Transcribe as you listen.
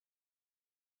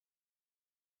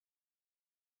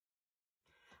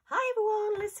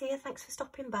everyone, Liz here, thanks for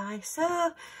stopping by. So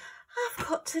I've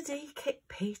got to de-kit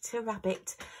Peter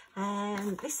Rabbit.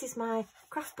 This is my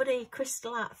Craft Buddy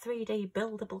Crystal Art 3D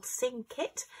buildable scene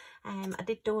kit. I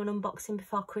did do an unboxing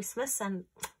before Christmas, and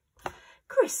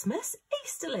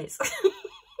Easter, Liz. I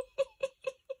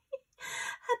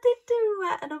did do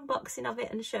an unboxing of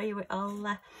it and show you it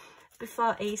all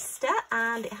before Easter,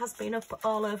 and it has been up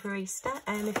all over Easter.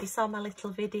 If you saw my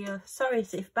little video, sorry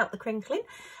about the crinkling,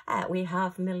 we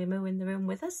have Millie Moo in the room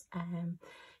with us.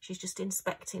 She's just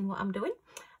inspecting what I'm doing.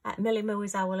 Millie Moo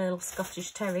is our little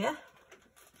Scottish Terrier.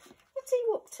 What's he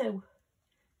up to?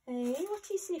 Hey, what are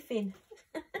you sniffing?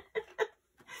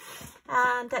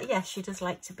 And yeah, she does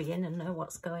like to be in and know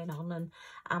what's going on. And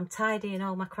I'm tidying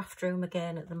all my craft room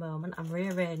again at the moment. I'm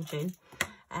rearranging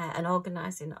and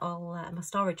organising all my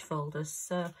storage folders.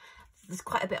 So there's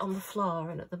quite a bit on the floor,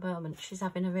 and at the moment she's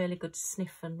having a really good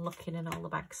sniff and looking in all the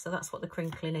bags. So that's what the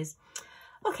crinkling is.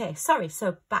 Okay, sorry,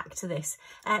 so back to this.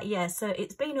 Yeah, so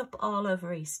it's been up all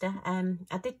over Easter.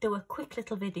 I did do a quick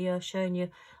little video showing you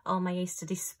all my Easter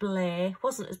display.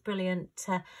 Wasn't as brilliant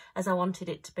as I wanted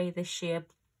it to be this year.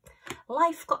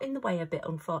 Life got in the way a bit,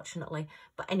 unfortunately.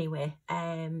 But anyway,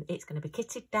 it's going to be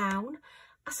kitted down.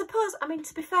 I suppose, I mean,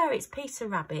 to be fair, it's Peter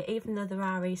Rabbit, even though there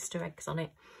are Easter eggs on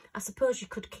it. I suppose you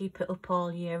could keep it up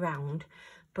all year round.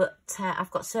 But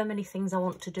I've got so many things I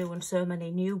want to do and so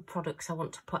many new products I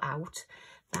want to put out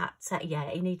that, yeah,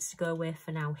 he needs to go away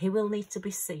for now. He will need to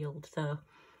be sealed, though.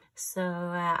 So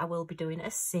I will be doing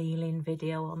a sealing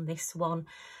video on this one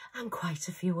and quite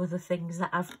a few other things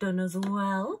that I've done as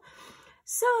well.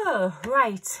 So,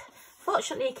 right,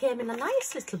 fortunately it came in a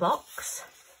nice little box.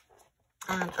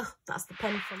 And, oh, that's the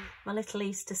pen from my little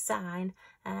Easter sign.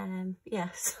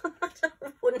 Yes,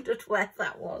 I wondered where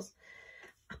that was.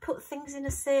 I put things in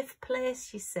a safe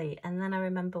place, you see, and then I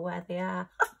remember where they are.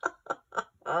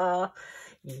 Oh,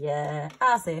 yeah,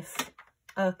 as if.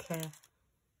 Okay.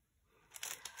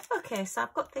 Okay, so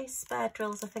I've got these spare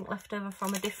drills, I think, left over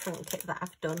from a different kit that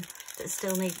I've done that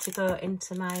still need to go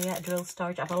into my drill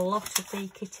storage. I have a lot of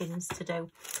de-kittings to do.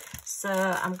 So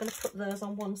I'm going to put those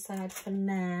on one side for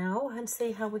now and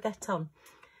see how we get on.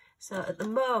 So at the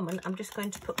moment, I'm just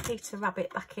going to put Peter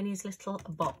Rabbit back in his little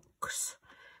box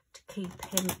to keep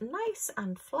him nice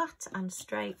and flat and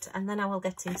straight, and then I will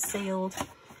get him sealed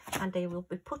and he will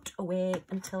be put away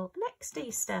until next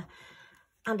Easter.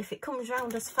 And if it comes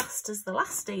round as fast as the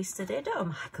last Easter did, oh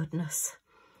my goodness,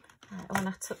 when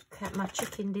I took my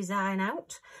chicken design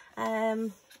out,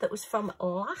 that was from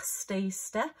last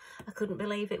Easter, I couldn't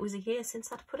believe it was a year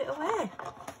since I'd put it away.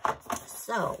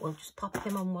 So we'll just pop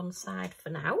him on one side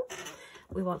for now.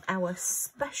 We want our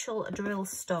special drill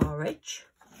storage.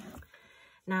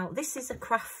 Now, this is a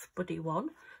Craft Buddy one,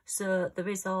 so there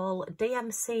is all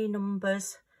DMC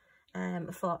numbers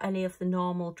for any of the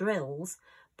normal drills,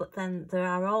 but then there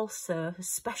are also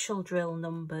special drill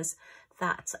numbers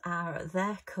that are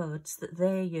their codes that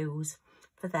they use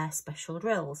for their special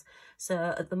drills.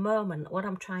 So at the moment, what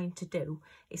I'm trying to do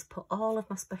is put all of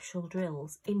my special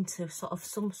drills into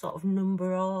some sort of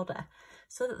number order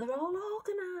so that they're all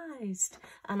organised,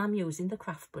 and I'm using the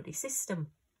Craft Buddy system,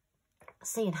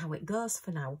 seeing how it goes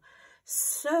for now.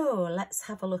 So let's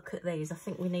have a look at these. I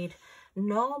think we need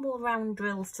normal round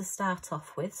drills to start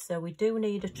off with, so we do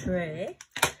need a tray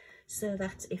so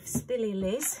that if Spilly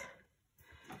Liz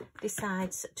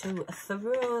decides to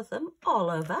throw them all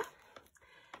over,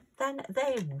 then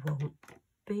they won't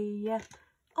be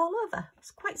all over.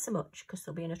 It's quite so much because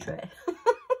they'll be in a tray.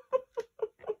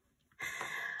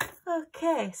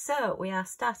 Okay, so we are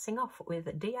starting off with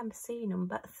DMC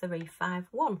number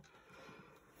 351.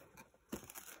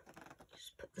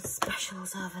 Just put the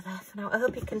specials over there for now. I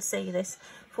hope you can see this.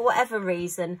 For whatever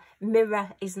reason,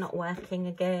 mirror is not working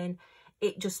again.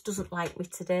 It just doesn't like me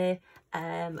today.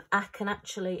 I can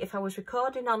actually, if I was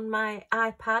recording on my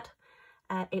iPad,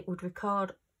 it would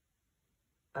record,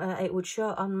 it would show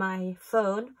on my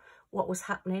phone what was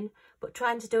happening, but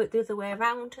trying to do it the other way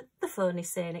around, the phone is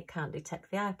saying it can't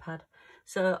detect the iPad.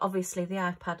 So obviously the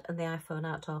iPad and the iPhone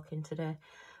aren't talking today.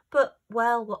 But,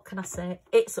 well, what can I say?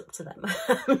 It's up to them.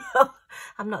 No,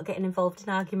 I'm not getting involved in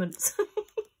arguments.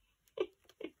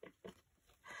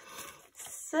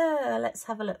 So let's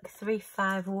have a look.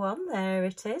 351, there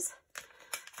it is.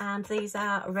 And these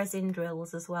are resin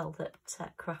drills as well that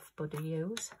Craft Buddy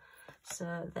use.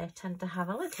 So they tend to have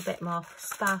a little bit more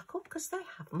sparkle because they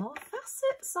have more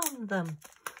facets on them.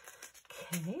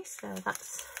 Okay, so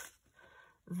that's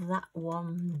that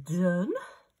one done.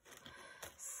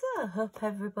 So hope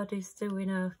everybody's doing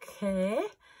okay.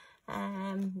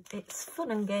 It's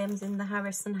fun and games in the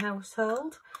Harrison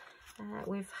household.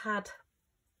 We've had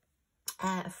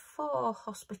 4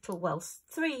 hospital, well,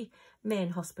 3 main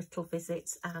hospital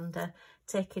visits, and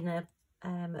taking a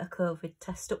COVID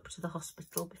test up to the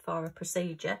hospital before a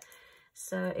procedure.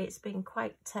 So it's been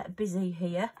quite busy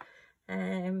here.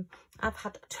 I've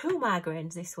had 2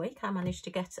 migraines this week. I managed to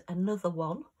get another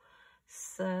one.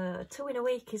 So 2 in a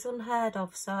week is unheard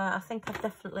of. So I think I've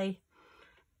definitely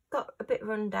got a bit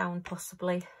run down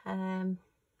possibly.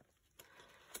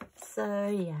 So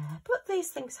yeah, but these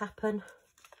things happen.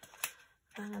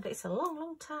 And it's a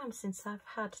long time since I've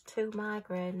had 2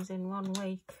 migraines in 1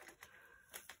 week.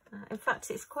 In fact,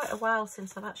 it's quite a while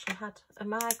since I've actually had a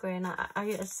migraine. As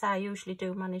I say, I usually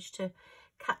do manage to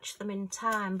catch them in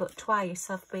time, but twice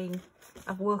I've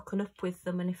woken up with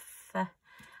them, and if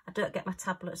I don't get my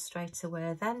tablets straight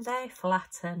away, then they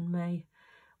flatten me,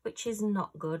 which is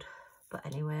not good. But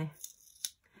anyway,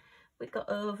 we got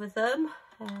over them.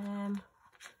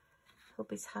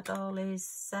 Hubby's had all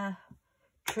his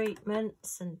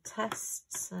treatments and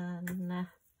tests, and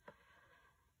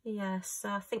yeah, so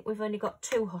I think we've only got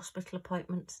 2 hospital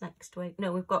appointments next week.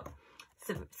 No, we've got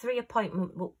 3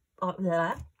 appointments,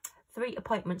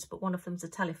 but one of them's a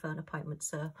telephone appointment.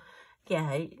 So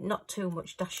yeah, not too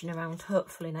much dashing around,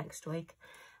 hopefully next week,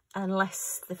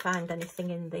 unless they find anything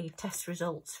in the test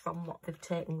results from what they've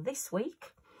taken this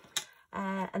week.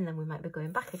 And then we might be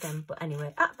going back again. But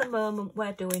anyway, at the moment,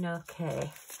 we're doing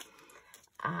okay.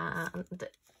 And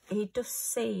he does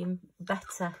seem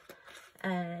better.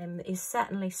 He's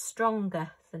certainly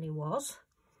stronger than he was.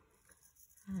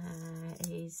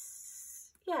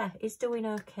 He's doing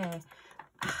okay.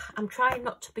 I'm trying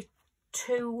not to be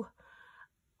too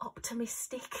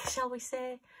optimistic, shall we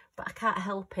say, but I can't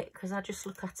help it, because I just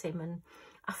look at him and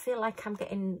I feel like I'm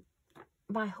getting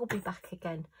my hubby back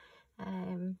again.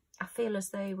 I feel as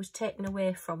though he was taken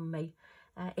away from me,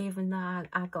 even though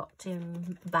I got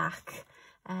him back.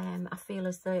 I feel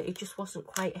as though it just wasn't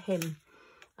quite him,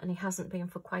 and he hasn't been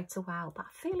for quite a while, but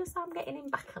I feel as though I'm getting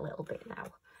him back a little bit now.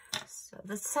 So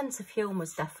the sense of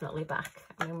humour's definitely back.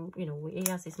 I mean, you know, he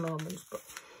has his moments, but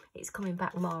it's coming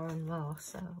back more and more.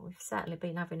 So we've certainly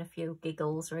been having a few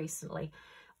giggles recently,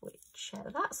 which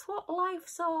that's what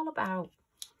life's all about.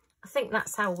 I think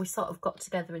that's how we sort of got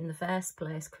together in the first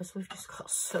place, because we've just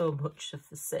got so much of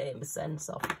the same sense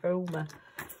of humour.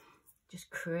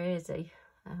 Just crazy.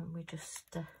 And we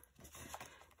just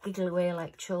giggle away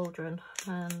like children.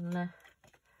 And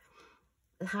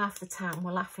half the time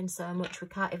we're laughing so much we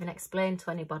can't even explain to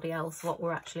anybody else what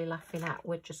we're actually laughing at.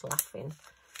 We're just laughing.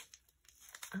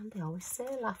 And they always say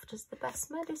laughter's the best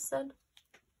medicine.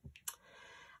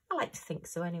 I like to think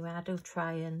so anyway. I do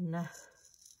try and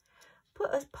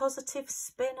put a positive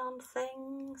spin on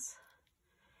things.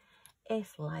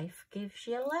 If life gives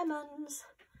you lemons,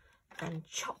 then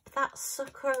chop that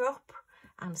sucker up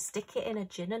and stick it in a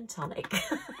gin and tonic.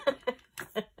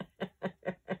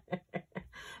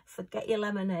 Forget your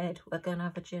lemonade, we're going to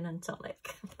have a gin and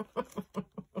tonic.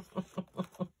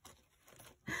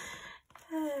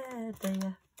 Oh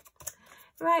dear.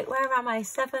 Right, where am I?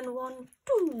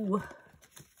 712.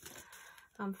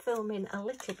 I'm filming a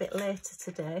little bit later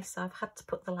today, so I've had to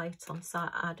put the light on, so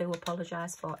I do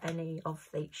apologise for any of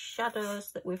the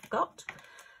shadows that we've got.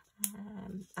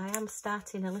 I am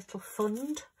starting a little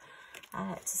fund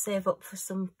to save up for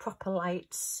some proper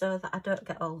lights, so that I don't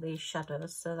get all these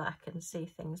shadows, so that I can see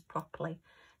things properly,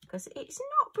 because it's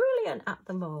not brilliant at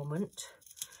the moment.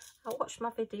 I watch my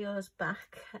videos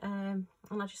back and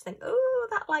I just think, oh,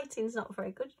 that lighting's not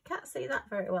very good, you can't see that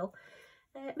very well.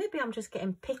 Maybe I'm just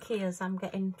getting picky as I'm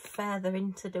getting further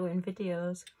into doing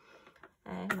videos.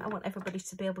 I want everybody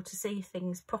to be able to see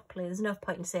things properly. There's no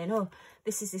point in saying, oh,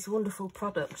 this is this wonderful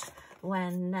product,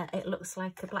 when it looks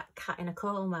like a black cat in a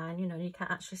coal mine. You know, you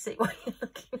can't actually see what you're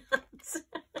looking at.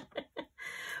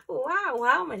 Wow,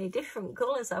 how many different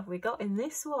colours have we got in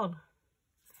this one?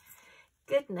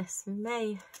 Goodness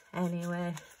me.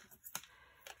 Anyway,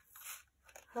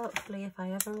 hopefully if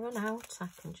I ever run out, I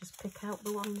can just pick out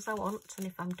the ones I want. And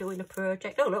if I'm doing a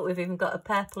project, oh look, we've even got a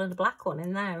purple and a black one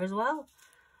in there as well.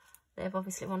 They've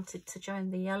obviously wanted to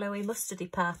join the yellowy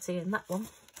mustardy party in that one.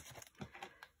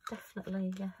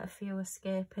 Definitely a few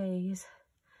escapees.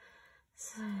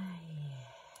 So yeah,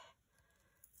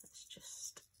 let's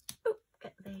just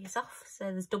get these off. So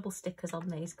there's double stickers on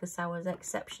these, because I was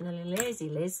exceptionally lazy,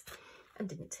 Liz, and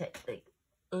didn't take the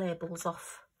labels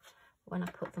off when I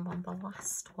put them on the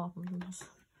last ones.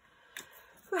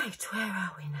 Right, where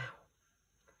are we now?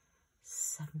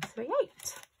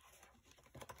 738.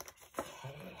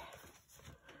 Okay.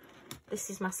 This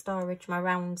is my storage. My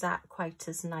rounds aren't quite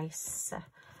as nice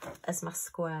as my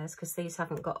squares, because these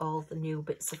haven't got all the new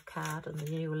bits of card and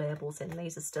the new labels in.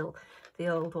 These are still the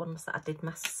old ones that I did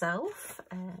myself.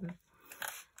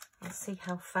 I'll see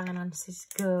how finances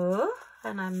go,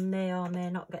 and I may or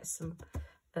may not get some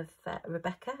of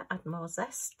Rebecca, add more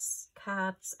Zests,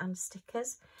 cards and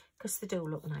stickers, because they do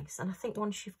look nice. And I think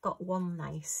once you've got one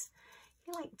nice,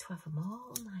 you like to have them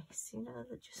all nice, you know,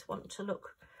 they just want to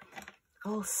look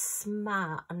all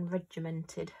smart and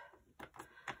regimented.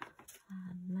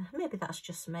 And maybe that's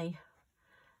just me,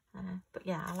 but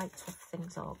yeah, I like to have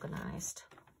things organised.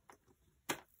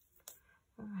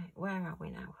 Right, where are we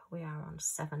now? We are on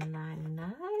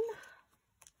 £7.99,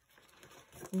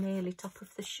 nearly top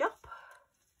of the shop.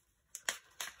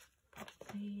 Pop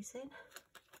these in.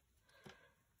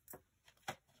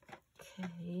 Okay,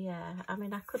 yeah, I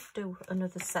mean, I could do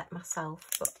another set myself,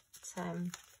 but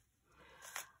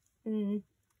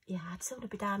yeah, I'd sort of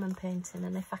be diamond painting,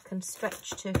 and if I can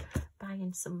stretch to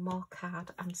buying some more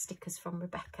card and stickers from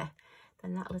Rebecca,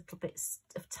 then that little bit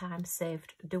of time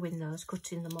saved doing those,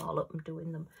 cutting them all up and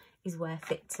doing them, is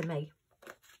worth it to me.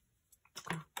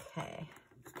 Okay.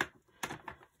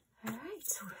 Alright,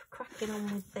 so we're cracking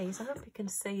on with these. I hope you can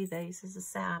see these. As I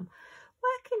say, I'm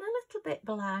working a little bit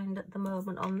blind at the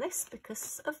moment on this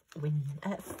because of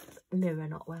mirror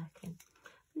not working.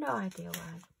 No idea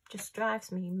why. Just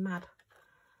drives me mad.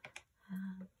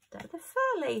 They're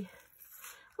fairly,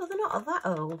 well, they're not that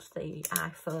old, the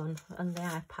iPhone and the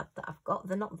iPad that I've got.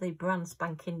 They're not the brand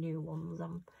spanking new ones.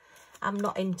 I'm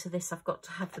not into this. I've got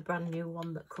to have the brand new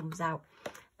one that comes out.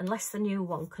 Unless the new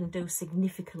one can do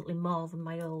significantly more than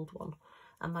my old one,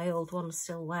 and my old one's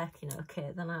still working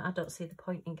okay, then I don't see the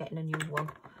point in getting a new one.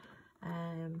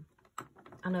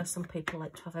 I know some people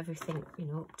like to have everything, you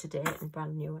know, up to date and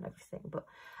brand new and everything, but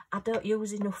I don't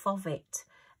use enough of it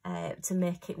to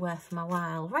make it worth my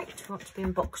while. Right, we want to be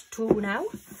in box 2 now.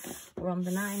 We're on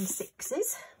the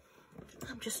 9/6s.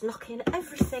 I'm just knocking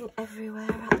everything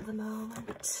everywhere at the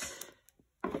moment.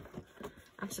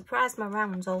 I'm surprised my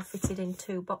rounds all fitted in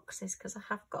 2 boxes, because I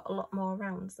have got a lot more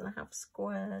rounds than I have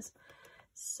squares.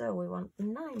 So we want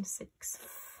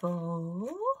 964.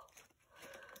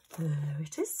 There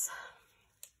it is.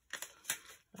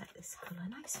 Like this colour,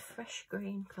 nice fresh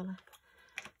green colour.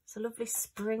 It's a lovely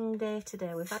spring day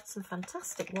today. We've had some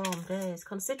fantastic warm days.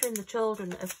 Considering the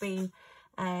children have been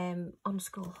on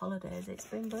school holidays, it's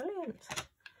been brilliant.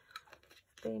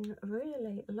 Been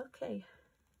really lucky.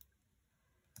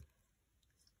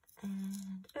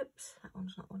 And oops, that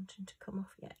one's not wanting to come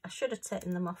off yet. I should have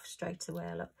taken them off straight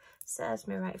away. Look, serves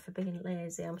me right for being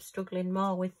lazy. I'm struggling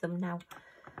more with them now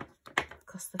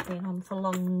because they've been on for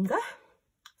longer.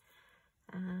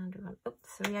 And we went up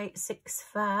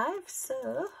 3865.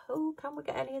 So, oh, can we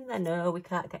get any in there? No, we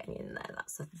can't get any in there.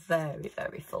 That's a very,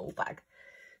 very full bag.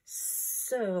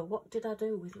 So, what did I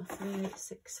do with my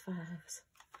 3865s?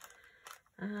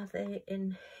 Are they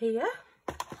in here?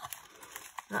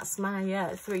 That's my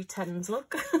 310s,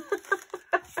 look.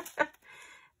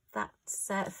 That's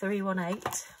 318.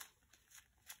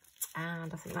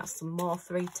 And I think that's some more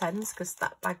 310s because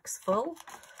that bag's full.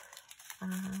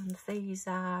 And these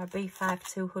are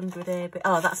B5200 AB.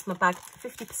 Oh, that's my bag.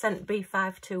 50%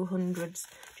 B5200s,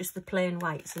 just the plain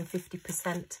whites, and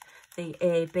 50% the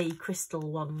AB crystal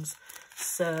ones.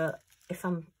 So if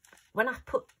when I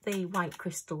put the white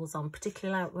crystals on,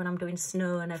 particularly when I'm doing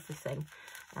snow and everything,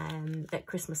 at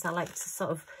Christmas, I like to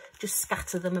sort of just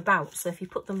scatter them about. So if you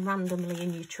put them randomly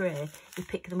in your tray, you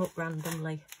pick them up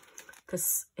randomly.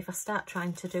 Because if I start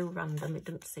trying to do random, it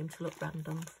doesn't seem to look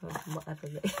random for whatever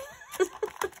it is.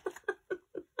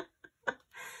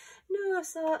 No,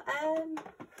 so,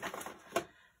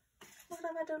 what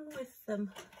have I done with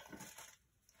them?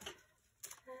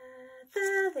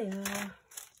 There they are.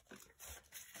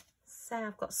 So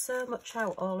I've got so much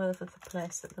out all over the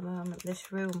place at the moment.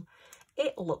 This room,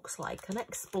 it looks like an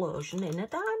explosion in a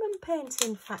diamond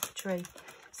painting factory.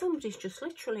 Somebody's just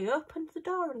literally opened the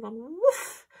door and gone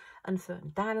woof, and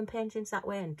thrown diamond paintings that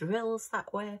way and drills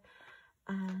that way.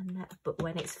 And but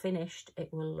when it's finished,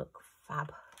 it will look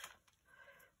fab.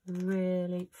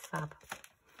 Really fab.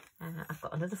 I've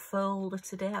got another folder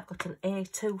today. I've got an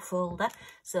A2 folder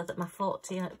so that my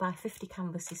 40 by 50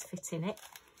 canvases fit in it.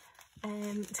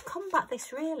 To combat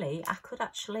this, really, I could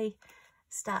actually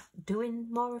start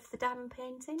doing more of the diamond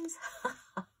paintings,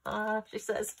 she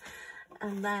says,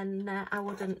 and then I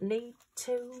wouldn't need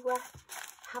to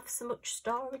have so much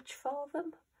storage for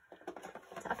them.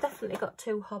 So I've definitely got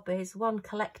 2 hobbies, one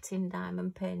collecting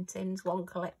diamond paintings, one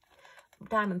collect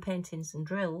diamond paintings and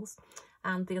drills,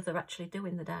 and the other actually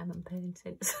doing the diamond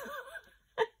paintings.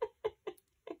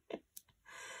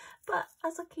 But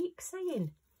as I keep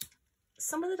saying,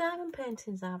 some of the diamond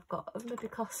paintings I've got have maybe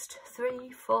cost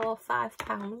 £3, £4,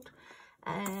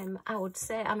 £5. I would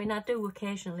say, I mean, I do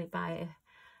occasionally buy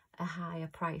a higher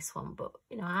price one, but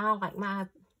you know, I like my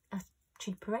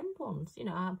cheaper end ones. You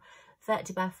know,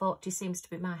 30 by 40 seems to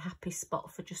be my happy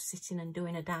spot for just sitting and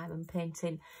doing a diamond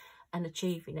painting and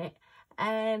achieving it.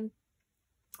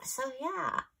 So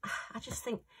yeah, I just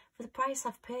think for the price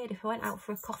I've paid, if I went out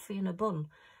for a coffee and a bun,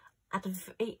 I'd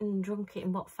have eaten and drunk it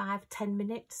in what, 5-10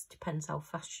 minutes, depends how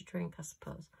fast you drink, I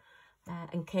suppose.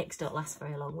 And cakes don't last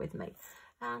very long with me.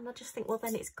 And I just think, well,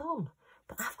 then it's gone.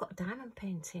 But I've got a diamond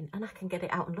painting and I can get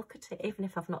it out and look at it. Even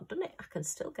if I've not done it, I can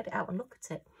still get it out and look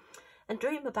at it and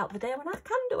dream about the day when I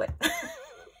can do it.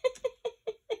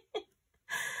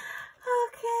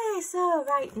 Okay, so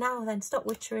right now then, stop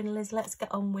wittering, Liz. Let's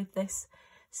get on with this.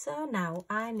 So now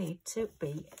I need to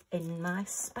be in my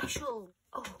special.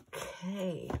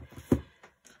 Okay,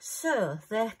 so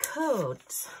their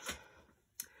codes.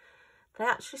 They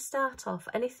actually start off,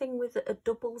 anything with a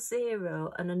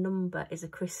 00 and a number is a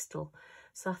crystal.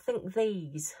 So I think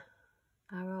these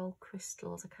are all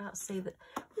crystals. I can't see that.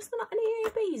 Was there not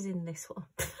any ABs in this one?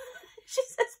 She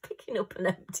says picking up an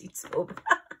empty tub.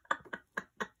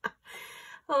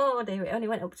 Oh dear, it only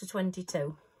went up to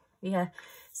 22. Yeah,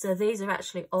 so these are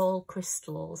actually all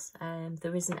crystals.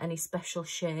 There isn't any special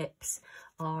shapes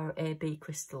or AB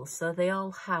crystals. So they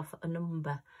all have a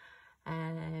number.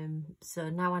 So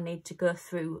now I need to go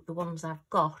through the ones I've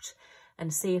got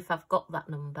and see if I've got that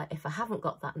number. If I haven't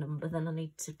got that number, then I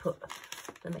need to put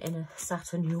them in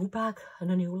a new bag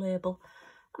and a new label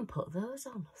and put those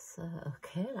on. So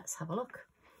okay, let's have a look.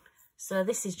 So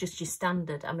this is just your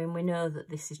standard. I mean, we know that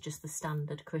this is just the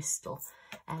standard crystal,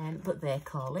 but they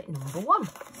call it number 1.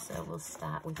 So we'll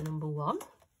start with number 1.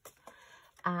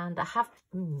 And I have,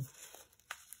 do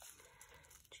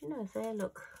you know if they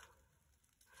look,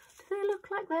 they look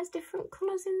like there's different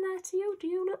colours in there to you? Do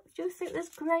you think there's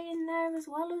grey in there as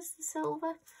well as the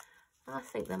silver? I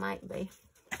think there might be.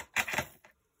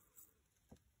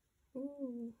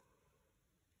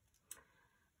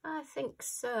 I think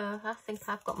so. I think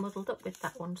I've got muddled up with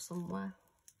that one somewhere.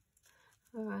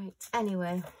 All right,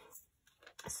 anyway,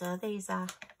 so these are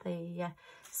the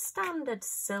standard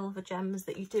silver gems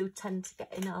that you do tend to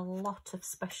get in a lot of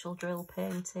special drill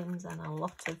paintings and a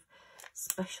lot of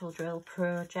special drill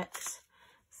projects.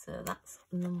 So that's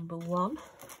number 1.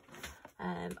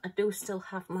 I do still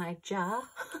have my jar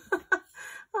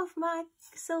of my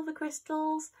silver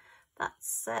crystals.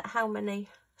 That's how many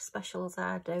specials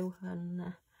I do,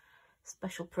 and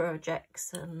special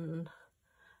projects and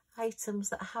items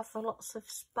that have lots of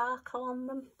sparkle on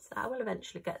them. So I will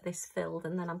eventually get this filled,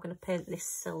 and then I'm going to paint this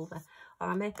silver, or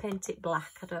I may paint it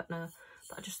black, I don't know,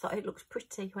 but I just thought it looks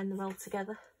pretty when they're all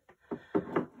together.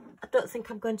 I don't think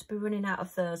I'm going to be running out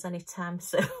of those anytime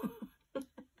soon.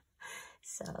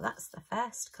 So that's the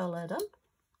first colour done.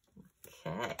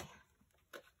 Okay.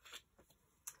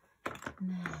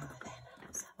 Now then,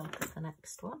 let's have a look at the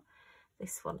next one.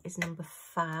 This one is number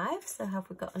 5. So have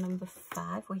we got a number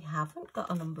 5? We haven't got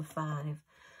a number 5.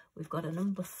 We've got a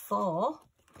number 4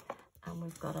 and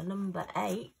we've got a number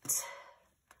 8,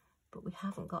 but we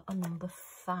haven't got a number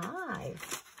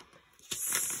 5.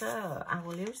 So I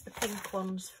will use the pink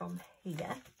ones from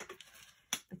here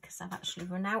because I've actually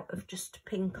run out of just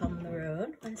pink on their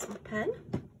own. Where's my pen?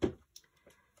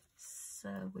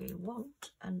 So we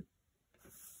want a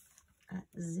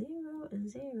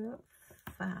 005.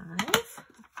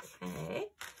 Okay,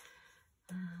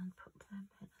 and put them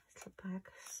in a little bag.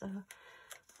 So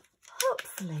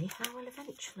hopefully I will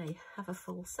eventually have a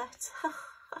full set.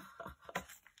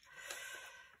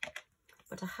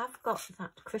 But I have got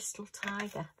that crystal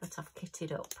tiger that I've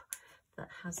kitted up that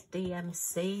has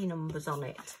DMC numbers on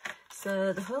it.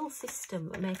 So the whole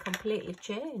system may completely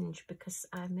change because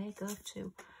I may go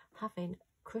to having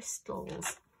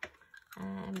crystals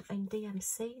in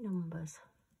DMC numbers.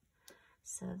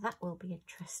 So that will be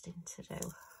interesting to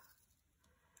do.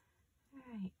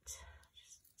 Right,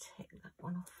 just take that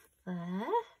one off there.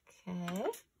 Okay.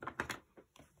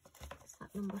 Is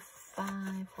that number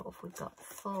 5? What have we got?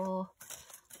 4,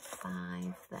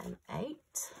 5, then 8.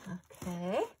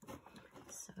 Okay.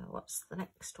 So what's the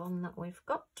next one that we've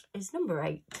got? Is number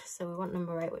 8. So we want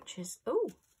number 8, which is,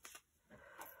 oh,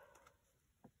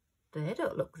 they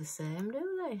don't look the same, do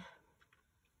they?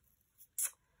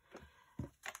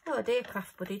 Oh dear,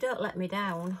 Craft Buddy, don't let me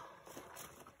down.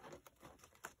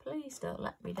 Please don't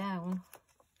let me down.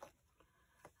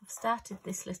 I've started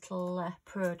this little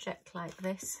project like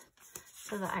this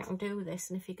so that I can do this,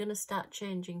 and if you're going to start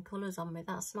changing colours on me,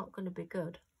 that's not going to be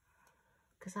good.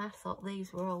 Because I thought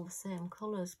these were all the same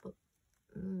colours, but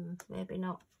maybe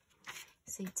not.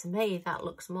 See, to me, that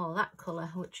looks more that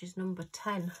colour, which is number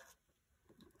 10.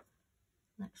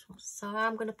 Next one. So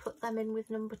I'm going to put them in with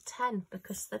number 10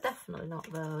 because they're definitely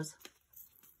not those.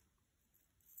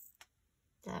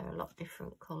 They're a lot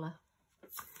different colour.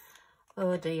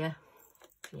 Oh dear.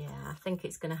 Yeah, I think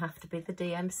it's going to have to be the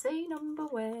DMC number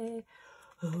way.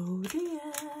 Oh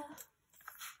dear.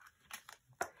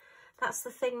 That's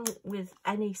the thing with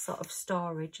any sort of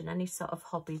storage and any sort of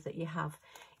hobby that you have.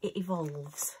 It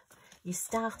evolves. You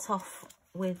start off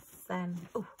with,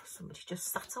 oh, somebody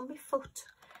just sat on my foot.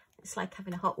 It's like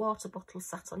having a hot water bottle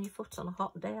sat on your foot on a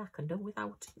hot day. I can do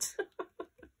without it.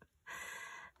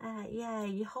 Yeah,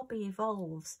 your hobby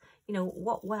evolves. You know,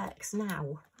 what works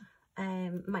now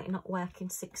might not work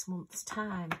in 6 months'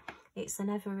 time. It's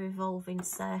an ever-evolving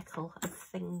circle of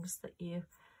things that you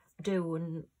do,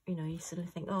 and you know, you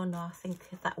suddenly think, oh no, I think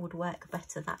that would work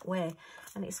better that way,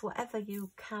 and it's whatever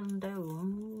you can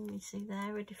do. You see,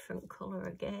 they're a different colour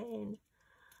again.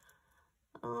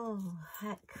 Oh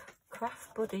heck,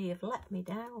 Craft Buddy, you've let me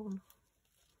down.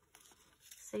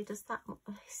 See, does that,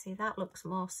 see, that looks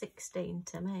more 16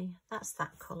 to me. That's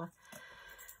that colour.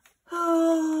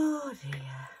 Oh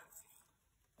dear.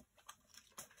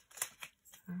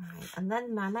 Right, and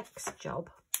then my next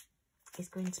job is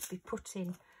going to be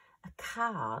putting a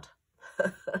card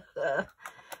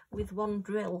with one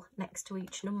drill next to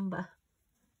each number.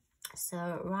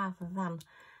 So rather than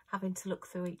having to look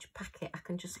through each packet, I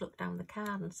can just look down the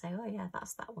card and say, oh yeah,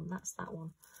 that's that one, that's that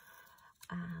one.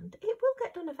 And it will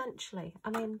get done eventually.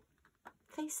 I mean,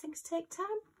 these things take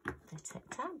time. They take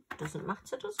time. Doesn't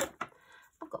matter, does it?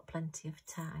 I've got plenty of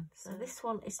time. So this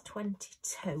one is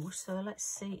 22. So let's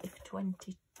see if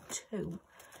 22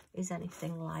 is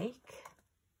anything like.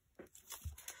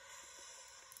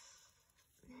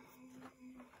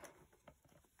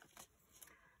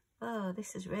 Oh,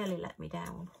 this has really let me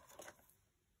down.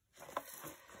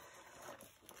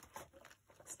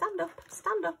 Stand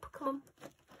up, come on.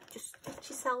 Just get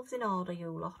yourselves in order,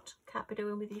 you lot. Can't be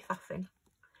doing with your faffing.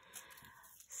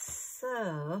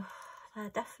 So, they're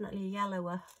definitely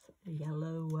yellower than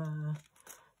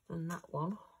that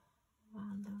one.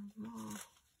 And more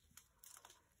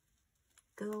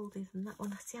goldy than that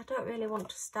one. See, I don't really want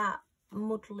to start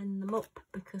muddling them up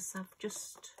because I've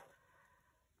just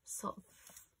sort of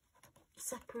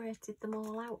separated them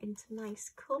all out into nice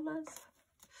colours.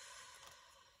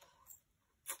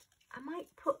 I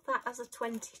might put that as a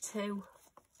 22.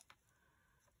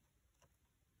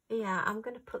 Yeah, I'm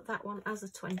going to put that one as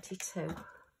a 22.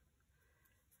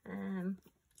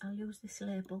 I'll use this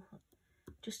label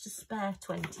just to spare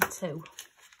 22.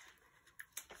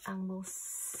 And we'll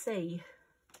see.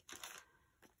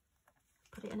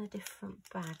 Put it in a different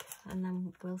bag and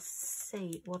then we'll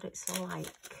see what it's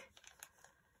like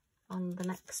on the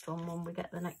next one when we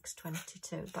get the next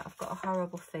 22. But I've got a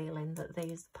horrible feeling that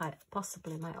these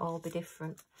possibly might all be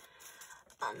different,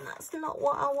 and that's not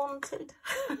what I wanted.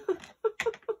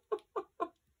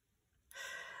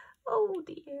 Oh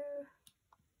dear.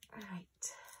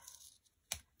 Right,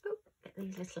 oh, get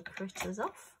these little critters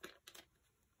off.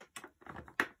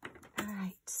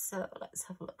 Right, so let's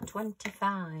have a look.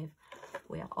 25.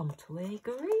 We are onto a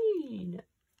green.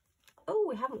 Oh,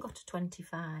 we haven't got a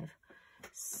 25.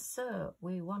 So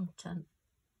we want an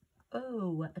a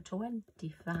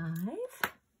 25 and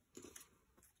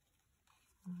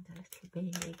a little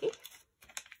baggie.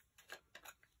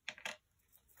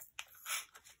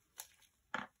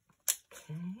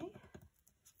 Okay,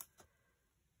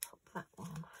 pop that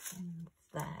one in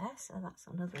there. So that's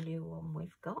another new one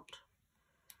we've got.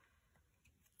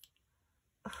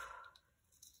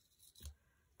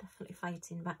 Definitely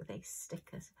fighting back these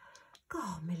stickers.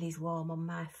 God, Millie's warm on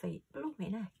my feet. Blow me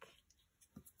neck.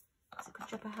 It's a good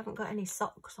job I haven't got any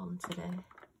socks on today.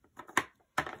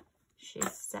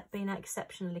 She's been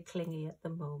exceptionally clingy at the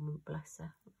moment, bless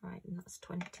her. Right, and that's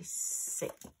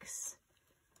 26.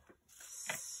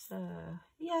 So,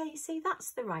 yeah, you see,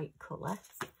 that's the right colour.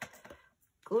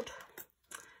 Good.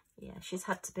 Yeah, she's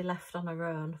had to be left on her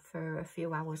own for a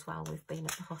few hours while we've been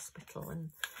at the hospital, and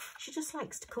she just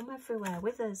likes to come everywhere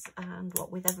with us, and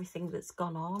what with everything that's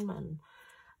gone on and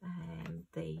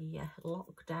the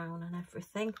lockdown and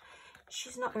everything,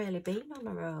 she's not really been on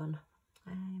her own.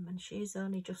 And she's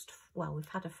only just, well, we've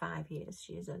had her 5 years.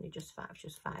 She is only just 5. She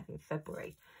was 5 in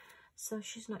February. So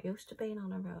she's not used to being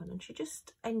on her own, and she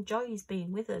just enjoys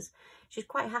being with us. She's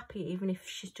quite happy even if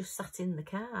she's just sat in the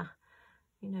car.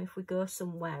 You know, if we go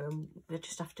somewhere and we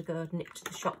just have to go nip to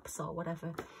the shops or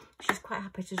whatever, she's quite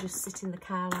happy to just sit in the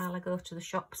car while I go to the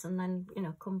shops and then, you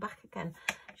know, come back again.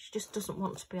 She just doesn't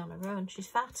want to be on her own. She's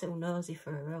far too nosy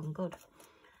for her own good.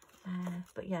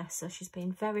 But yeah, so she's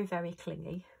been very, very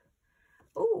clingy.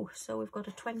 Oh, so we've got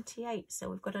a 28, so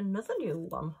we've got another new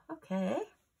one. Okay,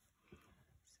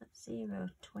 so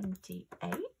 028.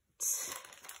 Get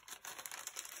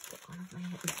one of my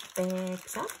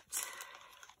bags out.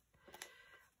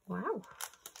 Wow,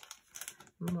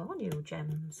 more new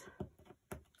gems.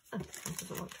 Oh, this one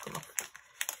doesn't want to come off.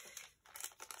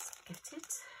 Let's get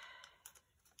it.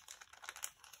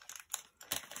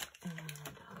 And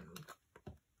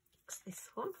this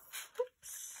one.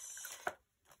 Oops.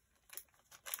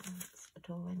 That's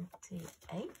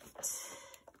 28.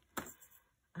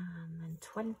 And then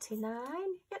 29.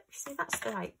 Yep, you see that's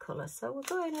the right colour. So we're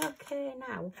going okay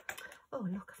now. Oh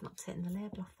look, I've not taken the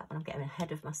label off that one. I'm getting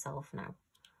ahead of myself now.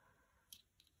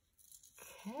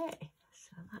 Okay,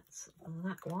 so that's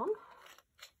that one.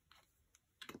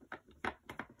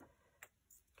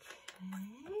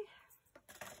 Okay.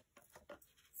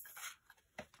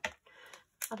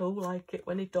 I don't like it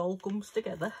when it all comes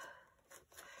together.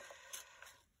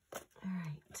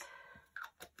 Alright.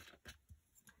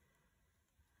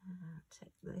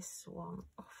 Take this one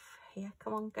off here.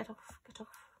 Come on, get off, get off.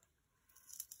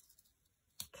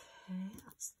 Okay,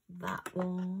 that's that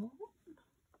one.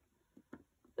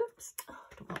 Oops. Oh,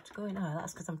 I don't want to go in. Oh,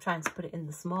 that's because I'm trying to put it in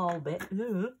the small bit.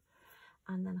 And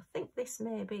then I think this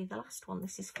may be the last one.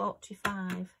 This is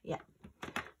 45. Yeah.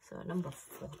 So number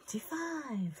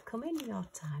 45. Come in, your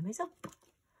time is up.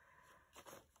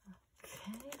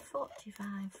 Okay,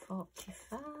 45,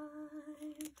 45.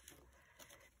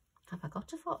 Have I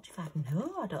got a 45?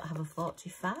 No, I don't have a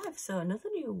 45. So another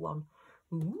new one.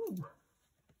 Ooh.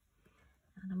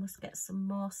 And I must get some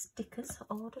more stickers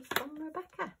ordered from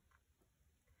Rebecca.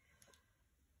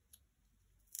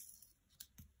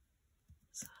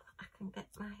 So that I can get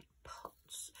my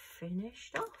pots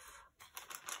finished off.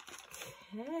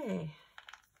 Okay.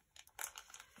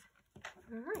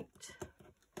 Right.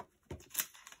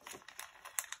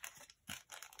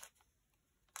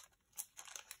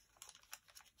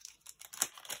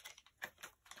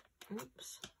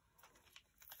 Oops.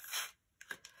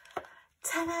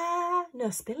 Ta-da! No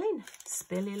spilling.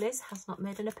 Spilly Liz has not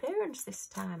made an appearance this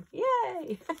time.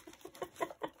 Yay!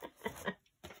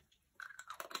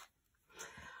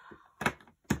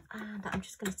 And I'm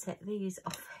just going to take these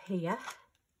off here,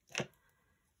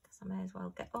 because I may as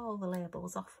well get all the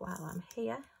labels off while I'm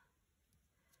here.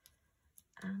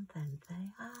 And then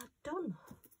they are done.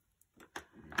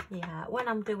 Yeah, when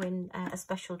I'm doing a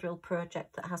special drill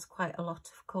project that has quite a lot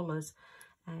of colours,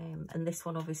 and this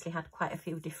one obviously had quite a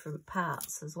few different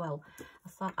parts as well, I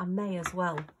thought I may as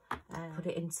well put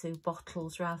it into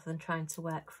bottles rather than trying to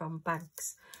work from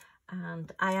bags.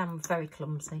 And I am very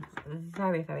clumsy,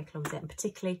 very, very clumsy, and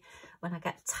particularly when I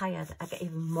get tired, I get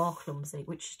even more clumsy,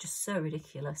 which is just so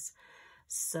ridiculous.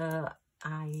 So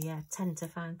I tend to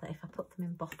find that if I put them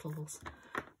in bottles,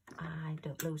 I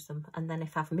don't lose them. And then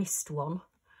if I've missed one,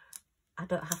 I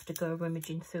don't have to go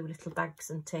rummaging through little bags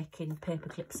and taking paper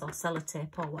clips or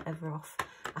sellotape or whatever off.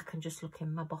 I can just look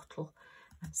in my bottle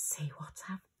and see what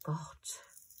I've got.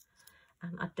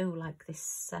 And I do like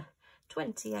this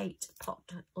 28 pot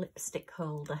lipstick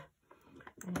holder.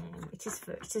 It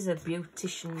is a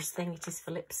beautician's thing. It is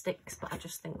for lipsticks, but I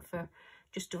just think for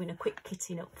just doing a quick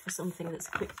kitting up for something that's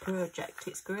a quick project,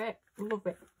 it's great. Love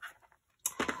it.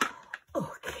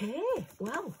 Okay,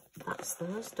 well, that's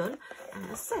those done. And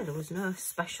as I say, there was no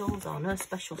specials or no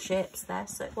special shapes there,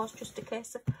 so it was just a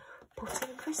case of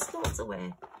putting crystals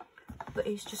away. But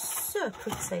he's just so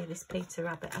pretty, this Peter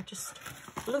Rabbit. I just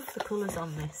love the colours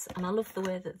on this, and I love the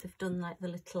way that they've done like the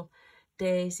little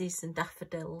daisies and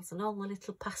daffodils and all the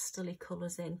little pastel-y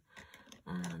colours in.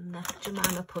 And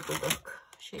Jemima Puddle Duck,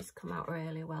 she's come out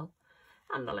really well.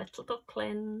 And the little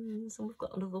ducklings, and we've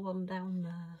got another one down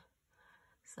there.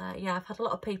 So yeah, I've had a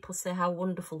lot of people say how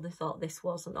wonderful they thought this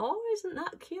was, and oh, isn't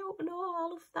that cute, and oh, I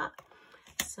love that.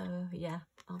 So yeah,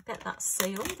 I'll get that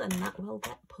sealed and that will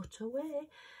get put away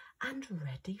and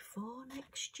ready for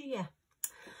next year.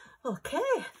 Okay,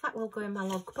 that will go in my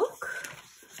logbook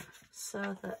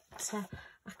so that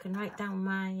I can write down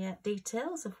my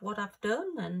details of what I've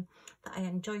done and that I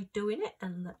enjoyed doing it,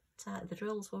 and that the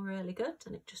drills were really good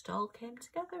and it just all came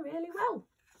together really well.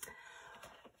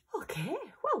 Okay,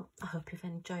 well, I hope you've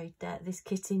enjoyed this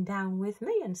kitting down with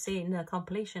me and seeing the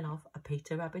completion of a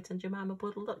Peter Rabbit and Jemima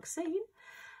Puddle Duck scene.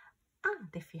 And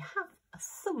if you have, a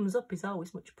thumbs up is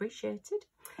always much appreciated.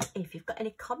 If you've got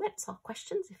any comments or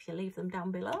questions, if you leave them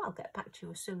down below, I'll get back to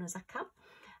you as soon as I can.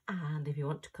 And if you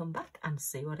want to come back and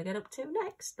see what I get up to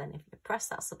next, then if you press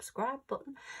that subscribe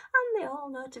button and the all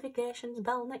notifications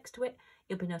bell next to it,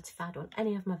 you'll be notified when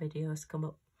any of my videos come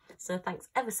up. So thanks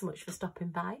ever so much for stopping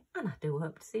by, and I do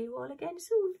hope to see you all again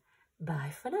soon. Bye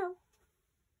for now.